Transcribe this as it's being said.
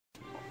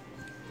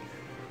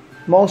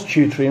Most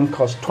tutoring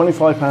costs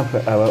 £25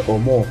 per hour or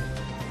more,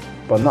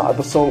 but not at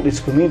the Saltley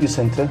Community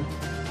Centre,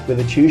 where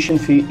the tuition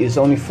fee is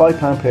only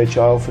 £5 per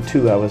child for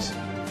 2 hours,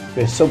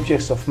 where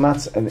subjects of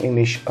maths and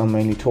English are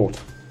mainly taught.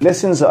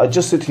 Lessons are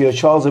adjusted to your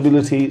child's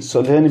ability,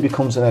 so learning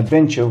becomes an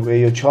adventure where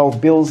your child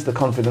builds the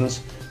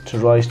confidence to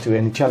rise to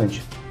any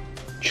challenge.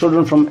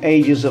 Children from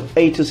ages of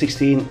 8 to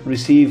 16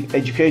 receive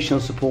educational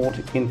support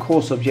in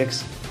core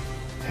subjects,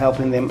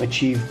 helping them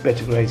achieve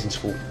better grades in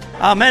school.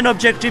 Our main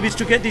objective is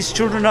to get these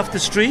children off the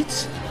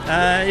streets.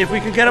 If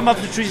we can get them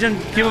off the streets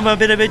and give them a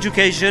bit of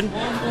education,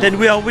 then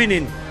we are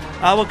winning.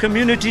 Our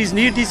communities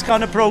need these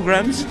kind of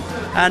programs,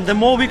 and the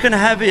more we can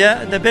have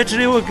here, the better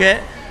it will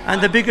get, and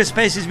the bigger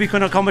spaces we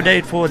can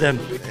accommodate for them.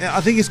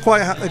 I think it's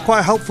quite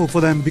helpful for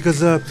them,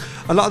 because a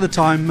lot of the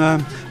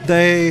time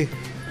they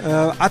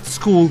at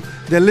school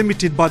they're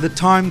limited by the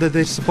time that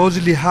they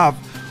supposedly have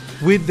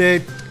with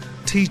their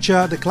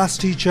teacher, the class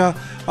teacher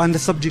and the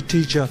subject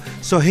teacher.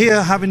 So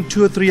here, having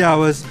 2 or 3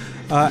 hours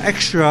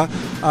extra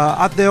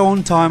at their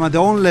own time, at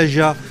their own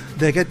leisure,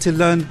 they get to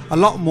learn a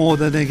lot more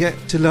than they get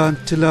to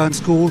learn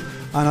school,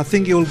 and I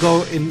think it will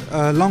go in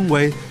a long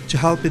way to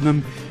helping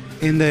them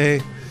in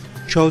their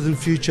chosen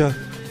future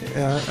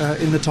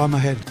in the time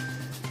ahead.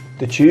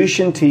 The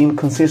tuition team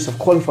consists of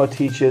qualified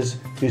teachers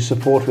who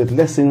support with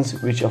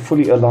lessons which are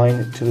fully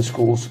aligned to the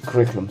school's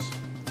curriculums.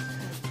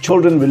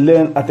 Children will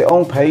learn at their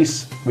own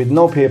pace with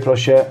no peer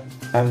pressure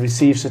and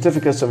receive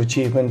certificates of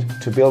achievement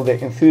to build their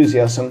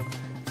enthusiasm,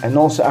 and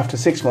also after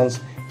 6 months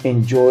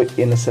enjoy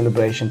in a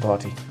celebration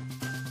party.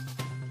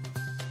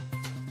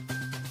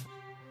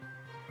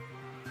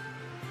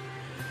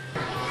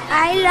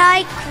 I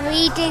like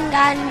reading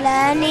and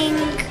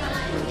learning.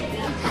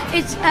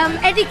 It's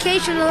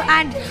educational,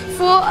 and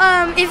for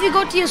if you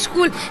go to your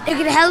school, it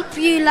can help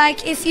you.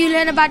 Like if you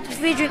learn about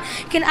division,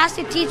 you can ask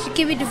the teacher to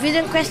give you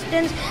division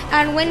questions,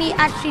 and when you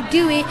actually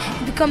do it,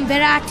 you become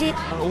better at it.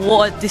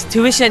 This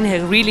tuition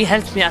really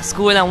helps me at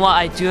school and what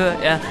I do.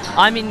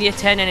 I'm in year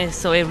 10, and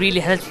so it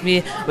really helps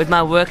me with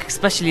my work,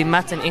 especially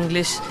maths and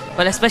English,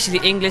 but especially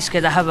English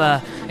because I have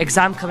an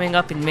exam coming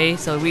up in May,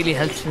 so it really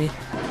helps me.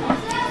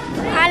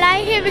 I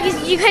like it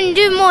because you can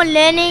do more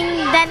learning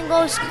than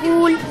go to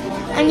school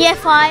in year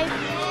 5.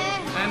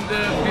 And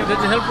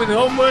does it help with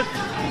homework?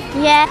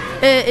 Yeah.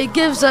 It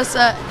gives us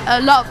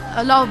a lot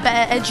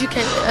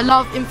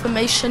of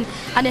information,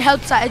 and it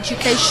helps our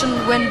education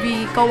when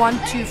we go on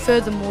to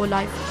furthermore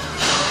life.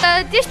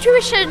 This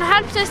tuition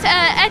helps us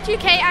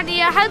educate, and it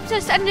helps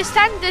us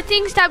understand the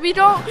things that we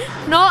don't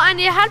know, and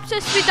it helps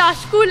us with our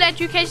school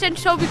education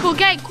so we could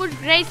get good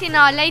grades in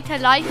our later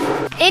life.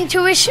 In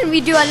tuition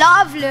we do a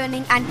lot of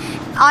learning, and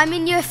I'm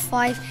in year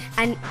 5,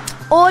 and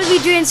all we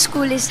do in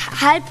school is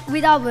help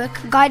with our work,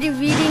 guided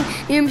reading,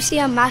 numeracy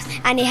and maths,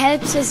 and it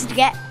helps us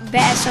get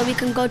better so we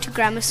can go to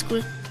grammar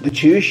school. The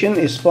tuition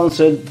is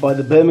sponsored by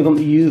the Birmingham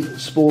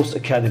Youth Sports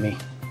Academy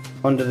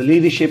under the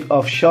leadership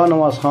of Shah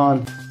Nawaz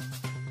Khan.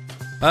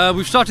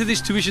 We've started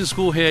this tuition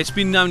school here. It's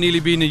been now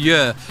nearly been a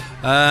year.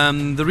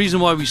 The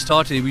reason why we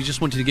started it, we just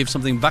wanted to give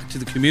something back to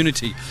the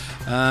community.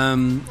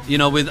 You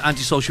know, with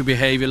antisocial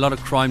behaviour, a lot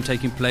of crime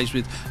taking place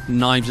with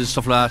knives and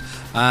stuff like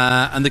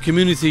that. And the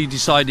community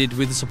decided,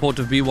 with the support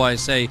of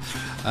BYSA,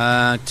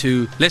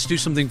 let's do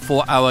something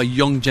for our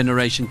young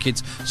generation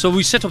kids. So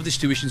we set up this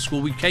tuition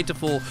school. We cater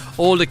for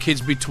all the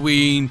kids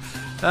between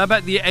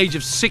about the age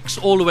of 6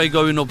 all the way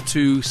going up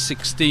to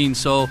 16,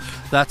 so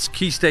that's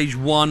Key Stage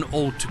 1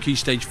 all to Key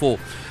Stage 4.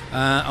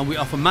 And we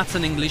offer maths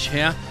and English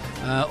here,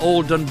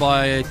 all done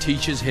by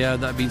teachers here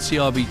that have been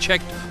CRB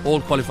checked,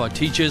 all qualified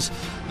teachers.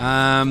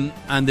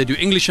 And they do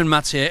English and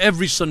maths here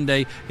every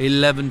Sunday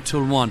 11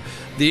 till 1.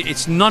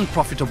 It's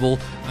non-profitable,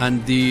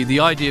 and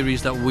the idea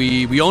is that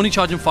we only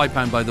charge them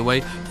 £5, by the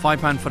way,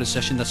 £5 for a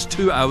session. That's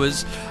 2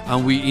 hours,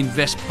 and we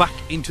invest back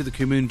into the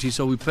community.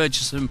 So we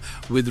purchase them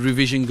with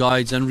revision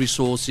guides and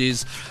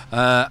resources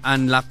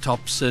and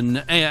laptops,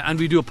 and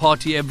we do a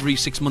party every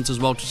 6 months as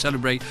well to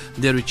celebrate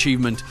their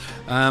achievement.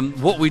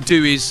 What we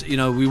do is, you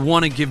know, we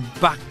want to give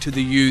back to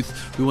the youth.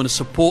 We want to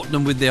support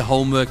them with their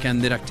homework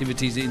and their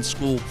activities in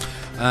school.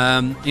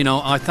 You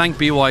know, I thank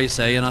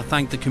BYSA and I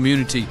thank the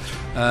community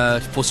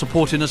for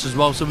supporting us as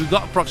well. So we've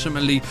got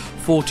approximately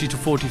 40 to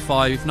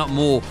 45, if not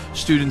more,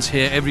 students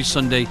here every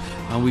Sunday,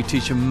 and we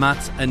teach them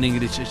maths and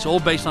English. It's all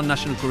based on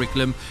national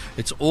curriculum,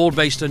 it's all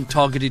based on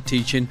targeted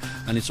teaching,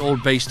 and it's all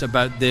based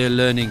about their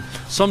learning.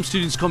 Some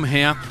students come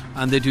here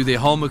and they do their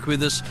homework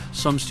with us,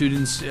 some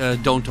students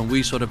don't, and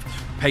we sort of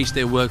pace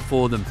their work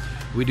for them.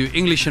 We do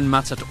English and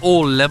maths at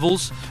all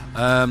levels,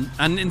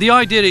 and the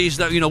idea is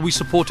that, you know, we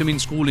support them in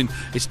schooling.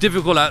 It's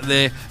difficult out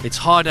there, it's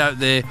hard out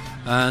there,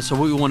 so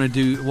what we want to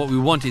do, what we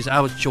want is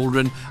our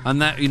children,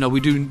 and that, you know, we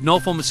do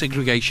no form of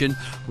segregation.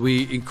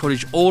 We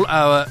encourage all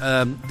our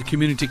the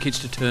community kids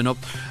to turn up,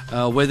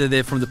 whether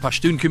they're from the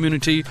Pashtun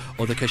community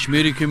or the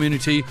Kashmiri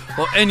community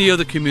or any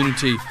other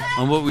community,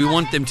 and what we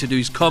want them to do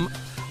is come,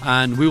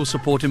 and we will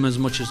support him as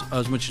much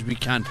as we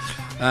can.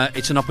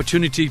 It's an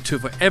opportunity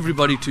for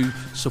everybody to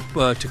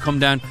come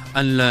down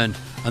and learn,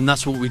 and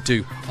that's what we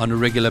do on a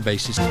regular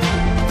basis.